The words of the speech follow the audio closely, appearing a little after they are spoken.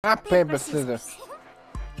Rock, paper, scissors.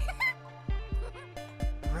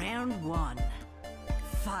 Round one.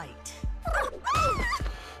 Fight.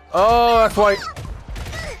 Oh, that's why.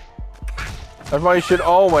 That's why you should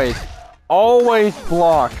always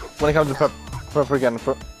block when it comes to Paprika and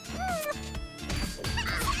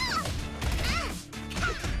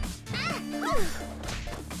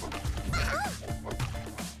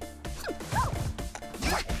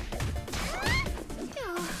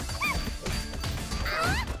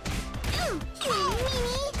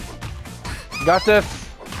Got this.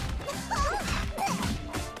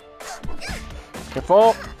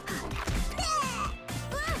 Careful.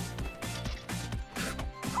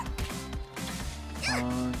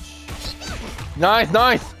 Nice,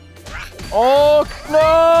 nice. Oh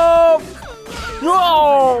no!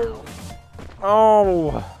 No!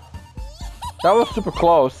 Oh, that was super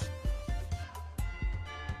close.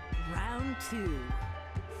 Round two.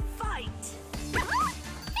 Fight.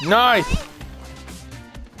 Nice.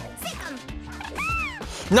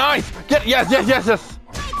 Nice! Get yes!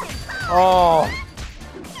 Oh.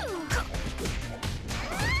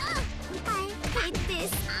 I hate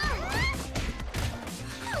this.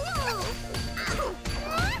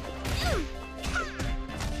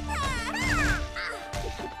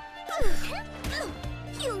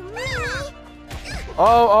 You meanie.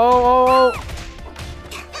 Oh.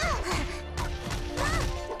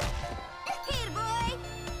 Here, boy.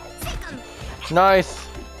 Second. Nice.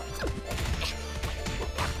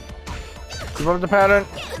 Keep up the pattern.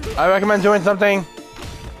 I recommend doing something.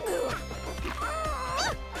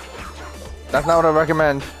 That's not what I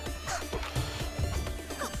recommend.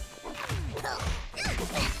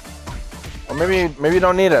 Or maybe you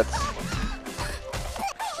don't need it.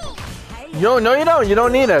 No, you don't. You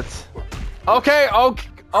don't need it. Okay.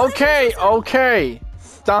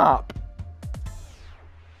 Stop.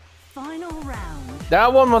 Final round.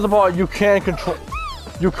 That one was about you can't control.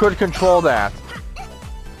 You could control that.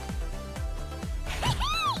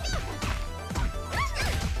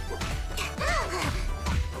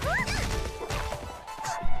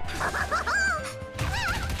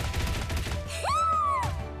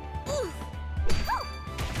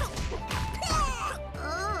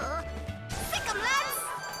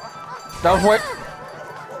 That was what?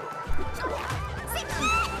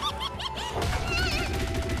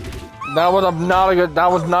 That was not a good.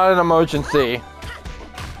 That was not an emergency.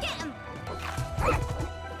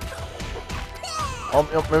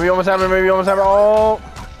 Oh, maybe almost happened. Maybe almost happened. Oh.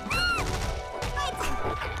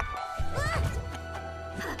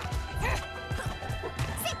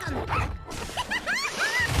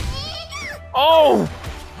 Oh.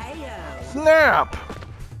 Snap.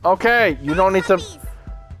 Okay, you don't need to.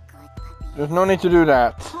 There's no need to do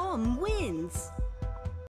that.